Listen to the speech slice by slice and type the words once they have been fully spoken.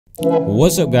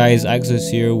What's up guys, Axis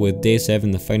here with day 7,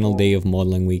 the final day of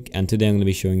modelling week, and today I'm going to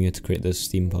be showing you how to create this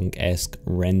steampunk-esque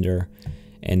render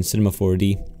in Cinema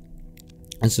 4D.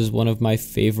 This is one of my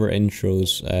favourite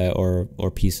intros, or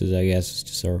pieces I guess. It's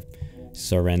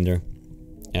just our render.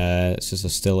 It's just a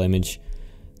still image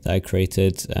that I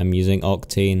created. I'm using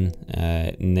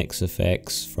Octane, Nix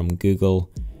effects from Google,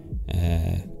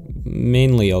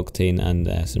 mainly Octane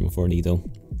and Cinema 4D though.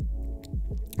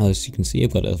 As you can see,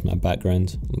 I've got it as my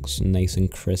background. Looks nice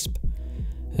and crisp.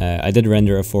 I did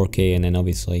render at 4K and then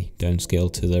obviously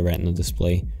downscale to the Retina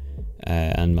display,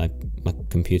 and my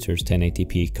computer's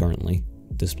 1080p currently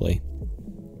display.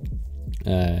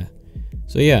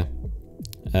 So yeah,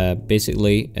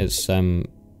 basically it's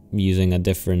using a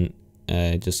different,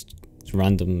 just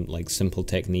random like simple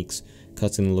techniques,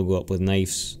 cutting the logo up with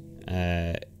knives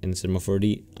in Cinema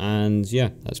 4D, and yeah,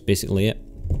 that's basically it.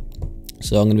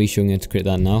 So I'm going to be showing you how to create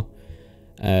that now.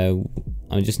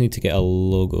 I just need to get a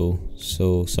logo,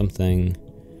 so something,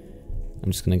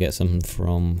 I'm just going to get something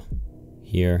from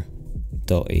here,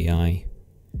 .ai.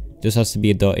 This has to be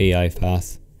a .ai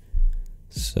path.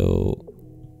 So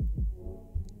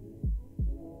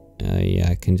yeah,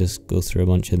 I can just go through a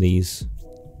bunch of these.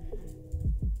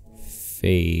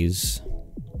 Phase.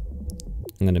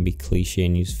 I'm going to be cliche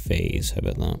and use phase, how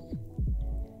about that?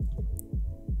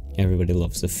 Everybody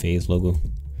loves the phase logo.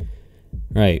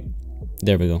 Right,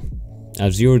 there we go.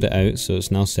 I've zeroed it out so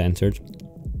it's now centered.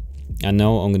 And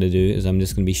now what I'm going to do is I'm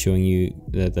just going to be showing you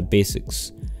the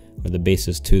basics, or the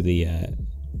basis to the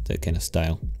kind of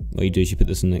style. What you do is you put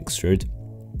this in extrude,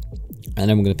 and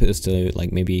then we're going to put this to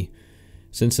like maybe,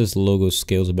 since this logo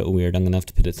scale's a bit weird, I'm going to have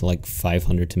to put it to like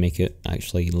 500 to make it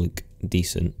actually look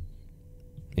decent.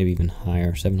 Maybe even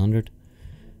higher, 700.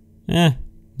 That'll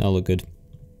look good.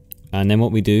 And then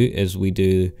what we do is you're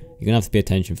going to have to pay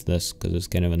attention for this because it's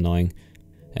kind of annoying.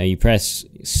 You press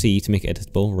C to make it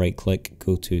editable, right click,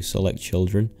 go to select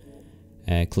children,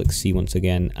 click C once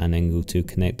again, and then go to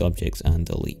connect objects and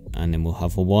delete. And then we'll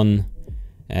have one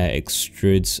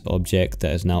extrudes object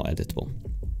that is now editable.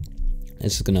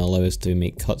 This is going to allow us to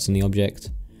make cuts in the object.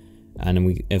 And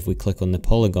then if we click on the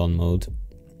polygon mode,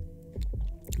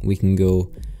 we can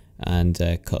go and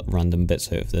cut random bits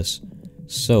out of this.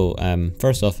 So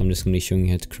first off, I'm just going to be showing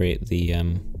you how to create the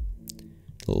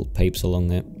little pipes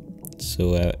along it.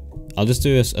 So I'll just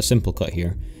do a simple cut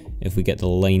here. If we get the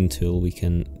line tool, we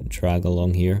can drag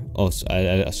along here. Oh,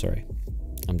 sorry,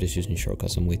 I'm just using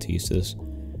shortcuts. I'm way too used to this,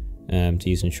 to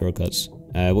using shortcuts.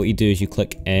 What you do is you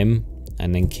click M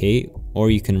and then K, or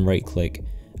you can right click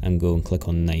and go and click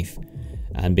on knife.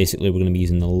 And basically we're going to be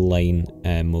using the line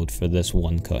mode for this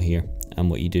one cut here. And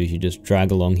what you do is you just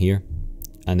drag along here,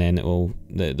 and then it will,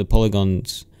 the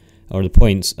polygons or the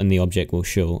points in the object will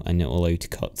show, and it will allow you to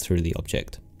cut through the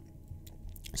object.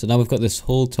 So now we've got this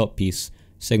whole top piece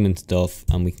segmented off,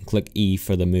 and we can click E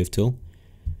for the move tool,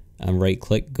 and right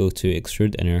click, go to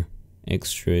extrude inner,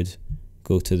 extrude,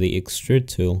 go to the extrude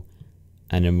tool,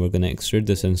 and then we're going to extrude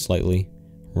this in slightly,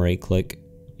 right click,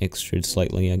 extrude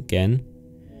slightly again,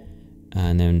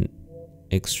 and then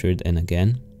extrude in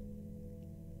again.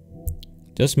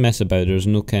 Just mess about, there's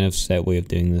no kind of set way of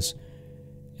doing this.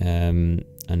 And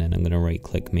then I'm going to right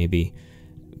click, maybe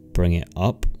bring it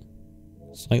up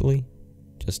slightly,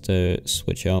 just to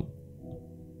switch up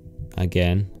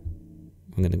again.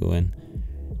 I'm going to go in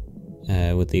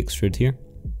with the extrude here.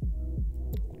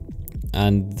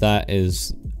 And that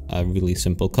is a really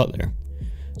simple cut there.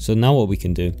 So now what we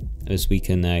can do is we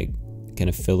can kind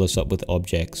of fill this up with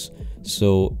objects.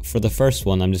 So for the first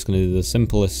one, I'm just going to do the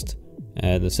simplest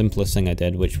thing I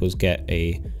did, which was get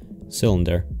a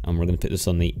cylinder, and we're going to put this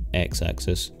on the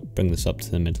x-axis, bring this up to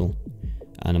the middle,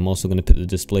 and I'm also going to put the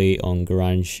display on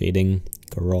garage shading,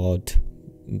 garage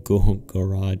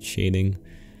shading,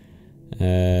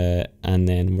 and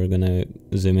then we're going to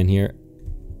zoom in here.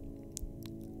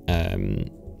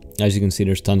 As you can see,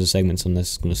 there's tons of segments on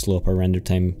this. It's going to slow up our render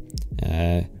time,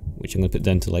 which I'm going to put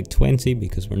down to like 20,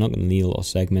 because we're not going to need a lot of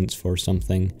segments for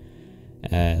something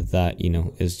that, you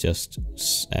know, is just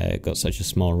got such a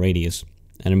small radius.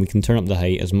 And then we can turn up the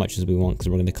height as much as we want, because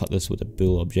we're going to cut this with a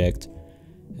bool object,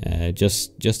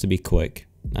 just to be quick.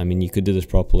 I mean, you could do this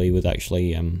properly with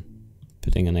actually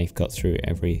putting a knife cut through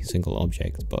every single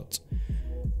object, but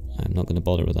I'm not going to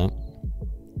bother with that.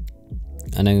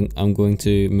 And then I'm going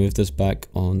to move this back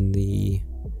on the,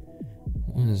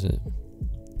 what is it?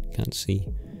 Can't see.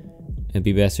 It'd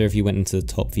be better if you went into the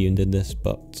top view and did this,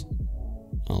 but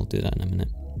I'll do that in a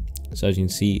minute. So as you can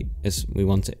see, we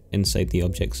want it inside the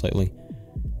object slightly,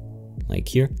 like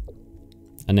here.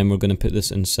 And then we're going to put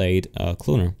this inside a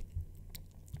cloner.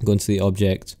 Go into the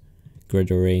object,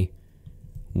 grid array,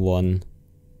 1,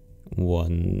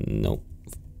 one. No,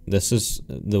 this is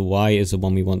the Y is the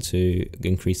one we want to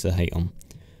increase the height on.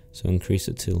 So increase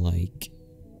it to like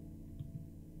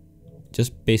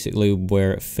just basically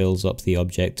where it fills up the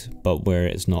object, but where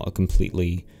it's not a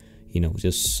completely, you know,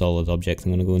 just solid object.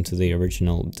 I'm going to go into the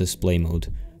original display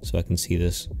mode so I can see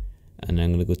this, and then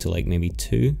I'm going to go to like maybe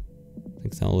 2. I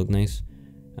think that'll look nice.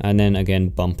 And then again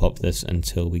bump up this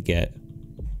until we get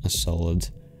a solid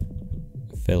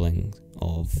filling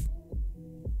of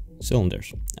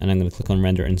cylinders. And I'm going to click on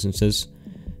render instances,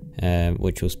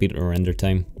 which will speed up our render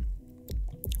time,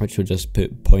 which will just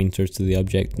put pointers to the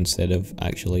object instead of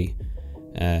actually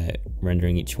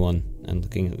rendering each one and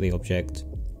looking at the object.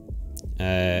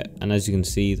 And as you can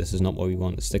see, this is not what we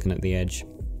want. It's sticking at the edge.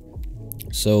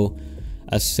 So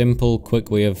a simple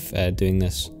quick way of doing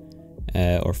this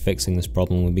or fixing this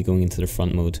problem would be going into the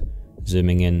front mode,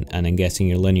 zooming in, and then getting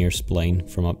your linear spline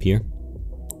from up here,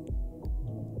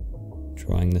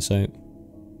 drawing this out,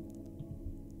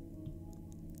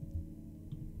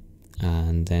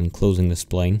 and then closing the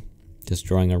spline, just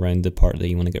drawing around the part that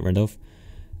you want to get rid of.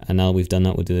 And now we've done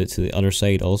that, we'll do it to the other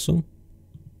side also.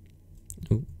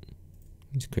 Oh,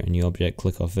 just create a new object,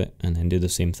 click off it, and then do the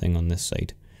same thing on this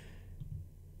side.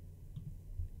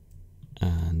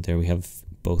 And there we have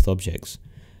both objects.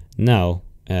 Now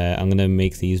I'm going to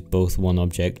make these both one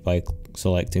object by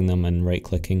selecting them and right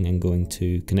clicking and going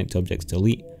to connect objects,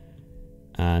 delete,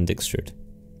 and extrude.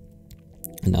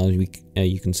 And now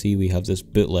you can see we have this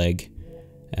bootleg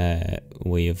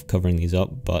way of covering these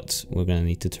up, but we're going to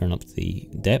need to turn up the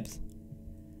depth,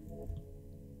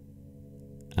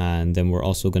 and then we're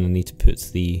also going to need to put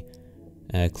the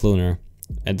cloner.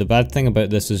 The bad thing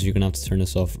about this is you're going to have to turn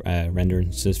this off render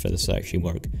instances for this to actually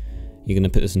work. You're going to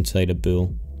put this inside a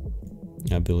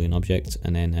boolean object,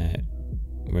 and then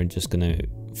we're just going to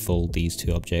fold these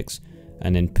two objects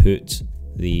and then put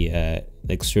the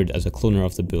extrude as a cloner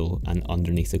of the bool and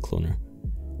underneath the cloner.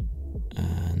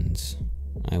 And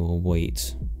I will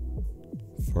wait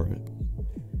for it.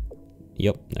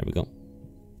 Yep, there we go.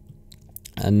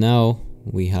 And now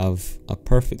we have a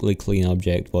perfectly clean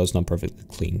object. Well, it's not perfectly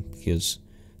clean because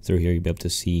through here you'll be able to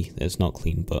see that it's not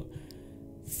clean, but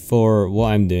for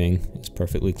what I'm doing, it's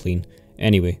perfectly clean.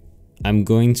 Anyway, I'm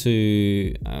going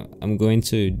to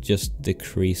just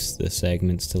decrease the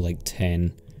segments to like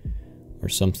 10 or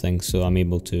something, so I'm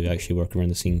able to actually work around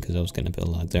the scene because I was getting a bit of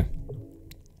lag there.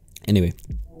 Anyway,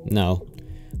 now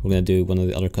we're going to do one of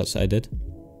the other cuts that I did.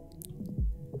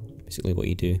 Basically what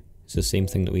you do is the same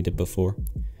thing that we did before.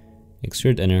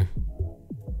 Extrude inner,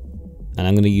 and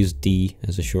I'm going to use D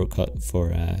as a shortcut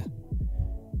for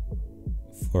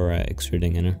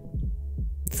extruding inner,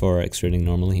 for extruding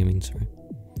normally, I mean, sorry.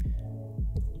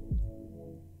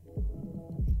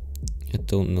 I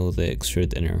don't know the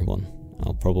extrude inner one.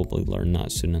 I'll probably learn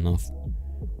that soon enough.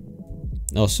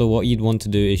 Also, what you'd want to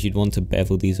do is you'd want to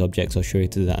bevel these objects. I'll show you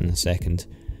to do that in a second,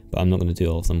 but I'm not going to do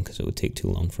all of them because it would take too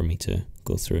long for me to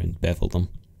go through and bevel them.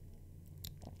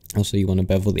 Also, you want to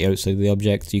bevel the outside of the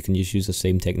object. You can just use the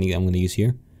same technique I'm going to use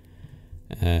here.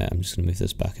 I'm just going to move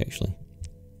this back actually.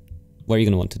 What you're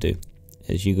going to want to do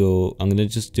is you go, I'm going to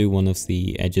just do one of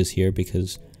the edges here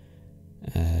because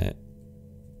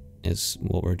it's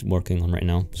what we're working on right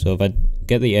now. So if I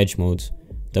get the edge mode,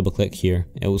 double click here,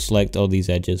 it will select all these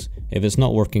edges. If it's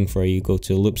not working for you, go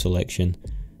to loop selection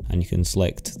and you can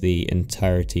select the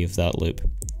entirety of that loop.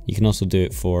 You can also do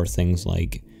it for things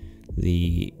like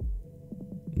the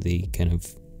kind of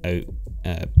out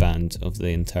band of the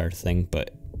entire thing,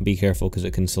 but be careful because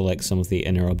it can select some of the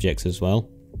inner objects as well.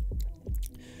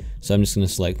 So I'm just going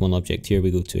to select one object here.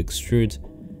 We go to extrude,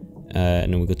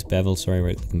 and then we go to bevel, sorry,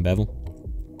 right click and bevel.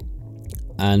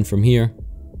 And from here,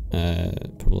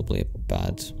 probably a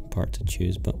bad part to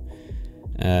choose, but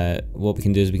what we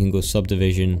can do is we can go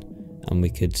subdivision and we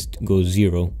could go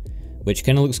 0, which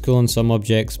kind of looks cool on some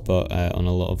objects, but on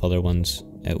a lot of other ones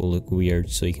it will look weird,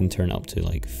 so you can turn it up to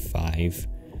like 5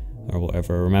 or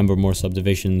whatever. Remember, more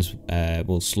subdivisions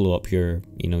will slow up your,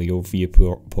 your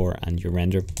viewport and your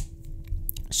render.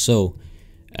 So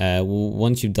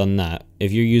once you've done that,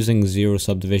 if you're using 0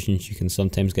 subdivisions, you can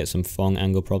sometimes get some Phong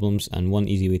angle problems, and one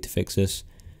easy way to fix this,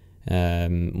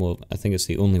 well, I think it's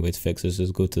the only way to fix this,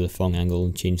 is go to the Phong angle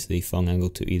and change the Phong angle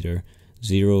to either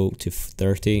 0 to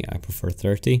 30. I prefer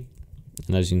 30,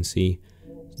 and as you can see,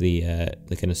 the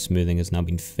kind of smoothing has now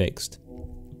been fixed.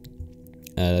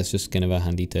 That's just kind of a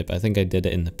handy tip. I think I did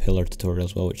it in the pillar tutorial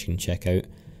as well, which you can check out.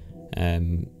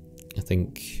 I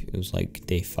think it was like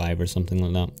day 5 or something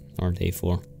like that, or day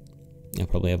 4. I'll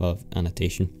probably have an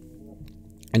annotation.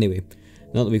 Anyway,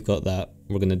 now that we've got that,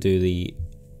 we're going to do the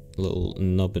little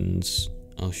nubbins.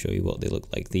 I'll show you what they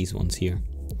look like, these ones here.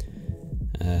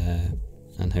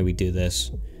 And how we do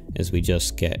this is we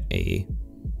just get a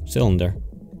cylinder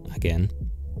again,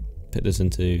 put this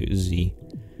into Z,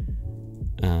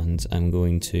 and I'm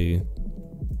going to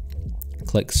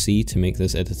click C to make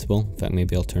this editable. In fact,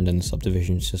 maybe I'll turn down the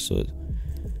subdivisions just so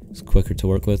it's quicker to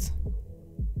work with.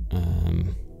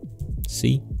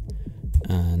 C,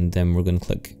 and then we're going to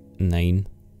click 9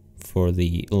 for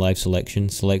the live selection.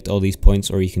 Select all these points,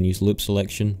 or you can use loop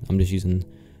selection. I'm just using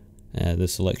the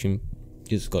selection.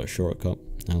 It's got a shortcut.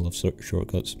 I love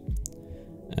shortcuts.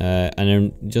 And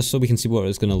then just so we can see what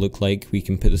it's going to look like, we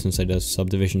can put this inside a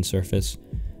subdivision surface,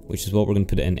 which is what we're going to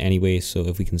put it in anyway. So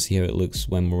if we can see how it looks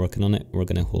when we're working on it, we're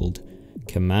going to hold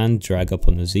Command, drag up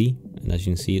on the Z, and as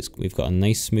you can see, we've got a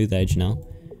nice smooth edge now.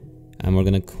 And we're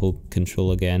going to hold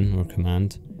Control again, or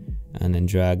Command, and then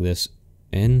drag this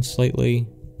in slightly.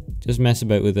 Just mess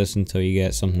about with this until you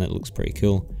get something that looks pretty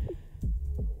cool.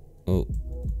 Oh,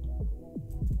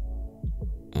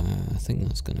 I think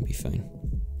that's going to be fine.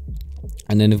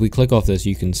 And then if we click off this,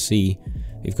 you can see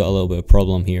we've got a little bit of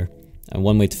problem here. And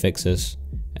one way to fix this,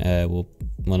 the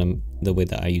way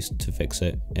that I used to fix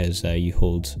it is you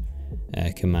hold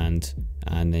Command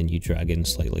and then you drag in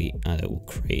slightly, and it'll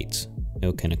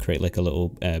kind of create like a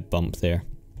little bump there.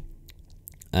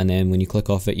 And then when you click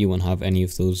off it, you won't have any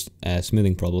of those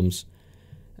smoothing problems.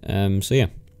 So yeah,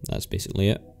 that's basically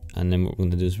it. And then what we're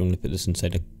going to do is we're going to put this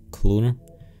inside a cloner.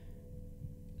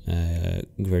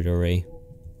 Grid array.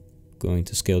 Going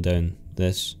to scale down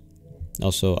this.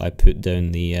 Also, I put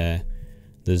down the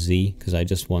Z because I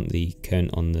just want the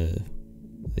count on the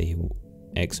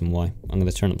X and Y. I'm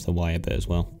going to turn up the Y a bit as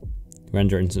well.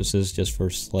 Render instances just for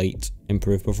slight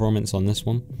improved performance on this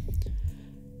one.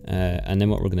 And then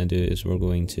what we're going to do is we're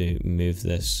going to move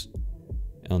this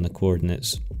on the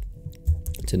coordinates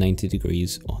to 90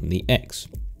 degrees on the X.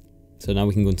 So now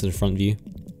we can go into the front view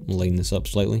and line this up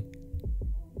slightly.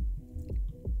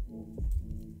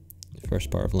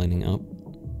 First part of lining up.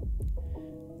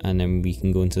 And then we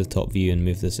can go into the top view and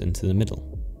move this into the middle.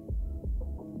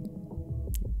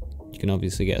 You can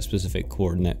obviously get a specific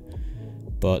coordinate,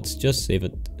 but just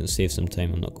save some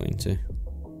time. I'm not going to.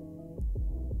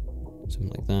 Something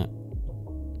like that.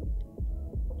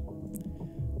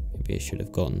 Maybe I should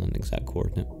have gotten an exact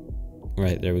coordinate.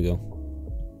 Right, there we go.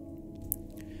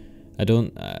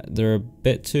 They're a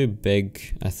bit too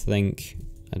big. I think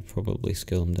I'd probably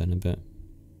scale them down a bit.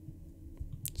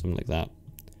 Something like that.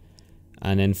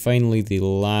 And then finally, the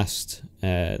last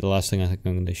thing I think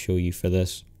I'm going to show you for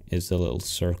this is the little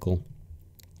circle.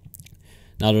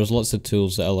 Now, there's lots of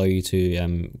tools that allow you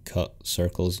to cut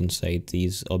circles inside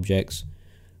these objects,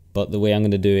 but the way I'm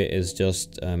going to do it is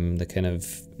just the kind of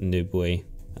noob way,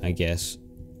 I guess.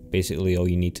 Basically, all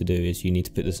you need to do is you need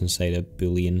to put this inside a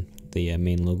boolean, the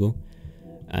main logo,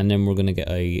 and then we're going to get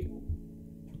a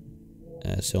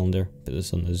cylinder, put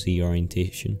this on the Z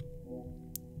orientation,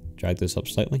 drag this up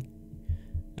slightly,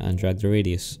 and drag the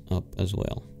radius up as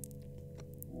well.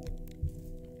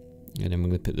 And then we're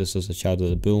going to put this as a child of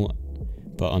the bool,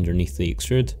 but underneath the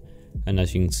extrude, and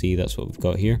as you can see, that's what we've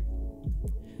got here.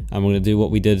 And we're going to do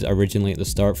what we did originally at the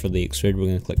start for the extrude. We're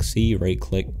going to click C, right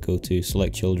click, go to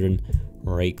select children,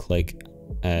 right click,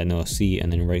 C,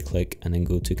 and then right click, and then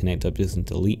go to connect objects and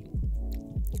delete.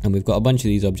 And we've got a bunch of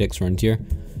these objects around here.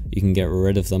 You can get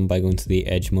rid of them by going to the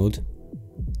edge mode,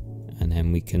 and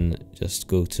then we can just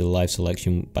go to live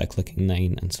selection by clicking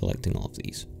 9 and selecting all of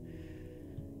these.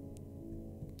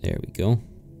 There we go.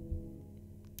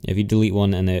 If you delete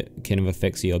one and it kind of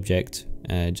affects the object,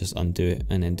 just undo it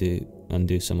and then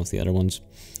undo some of the other ones.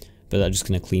 But that just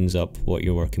kind of cleans up what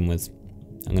you're working with.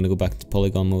 I'm going to go back to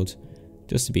Polygon mode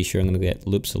just to be sure. I'm going to get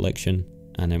loop selection,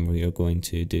 and then we are going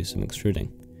to do some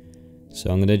extruding. So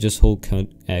I'm going to just hold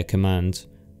command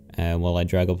while I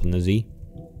drag up on the Z.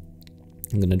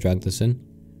 I'm going to drag this in,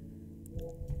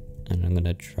 and I'm going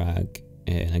to drag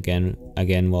in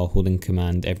again while holding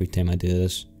command every time I do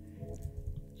this,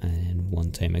 and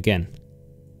one time again.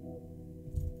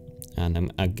 And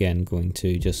I'm again going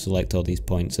to just select all these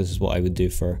points. This is what I would do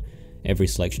for every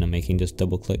selection I'm making. Just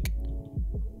double click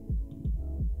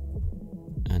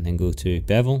and then go to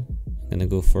bevel. I'm going to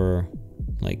go for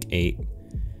like 8.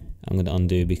 I'm going to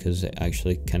undo because it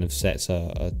actually kind of sets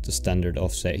the standard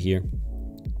offset here,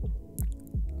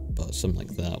 but something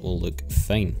like that will look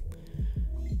fine.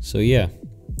 So yeah,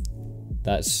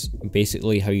 that's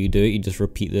basically how you do it. You just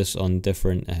repeat this on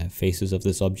different faces of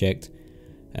this object.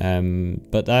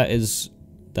 But that is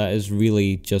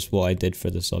really just what I did for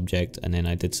this object, and then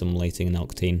I did some lighting in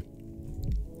Octane,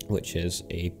 which is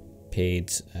a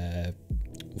paid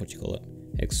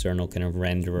external kind of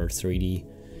renderer, 3D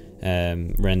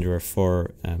renderer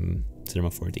for Cinema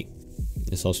 4D.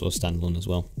 It's also a standalone as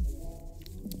well.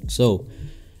 So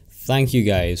thank you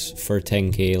guys for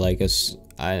 10k. Like,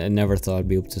 I never thought I'd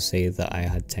be able to say that I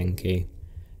had 10k.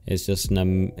 It's just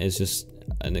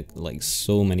like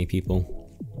so many people.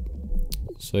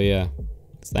 So yeah,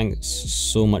 thanks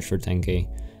so much for 10k.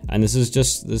 And this is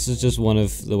just one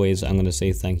of the ways I'm going to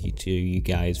say thank you to you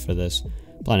guys for this.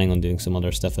 Planning on doing some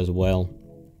other stuff as well.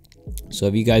 So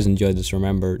if you guys enjoyed this,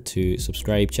 remember to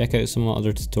subscribe, check out some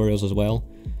other tutorials as well,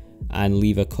 and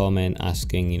leave a comment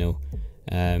asking,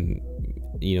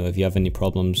 if you have any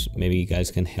problems, maybe you guys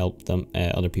can help them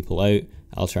other people out.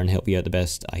 I'll try and help you out the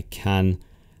best I can.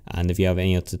 And if you have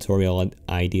any tutorial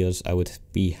ideas, I would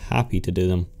be happy to do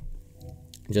them.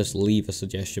 Just leave a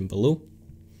suggestion below.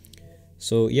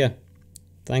 So yeah,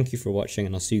 thank you for watching,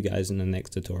 and I'll see you guys in the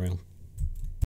next tutorial.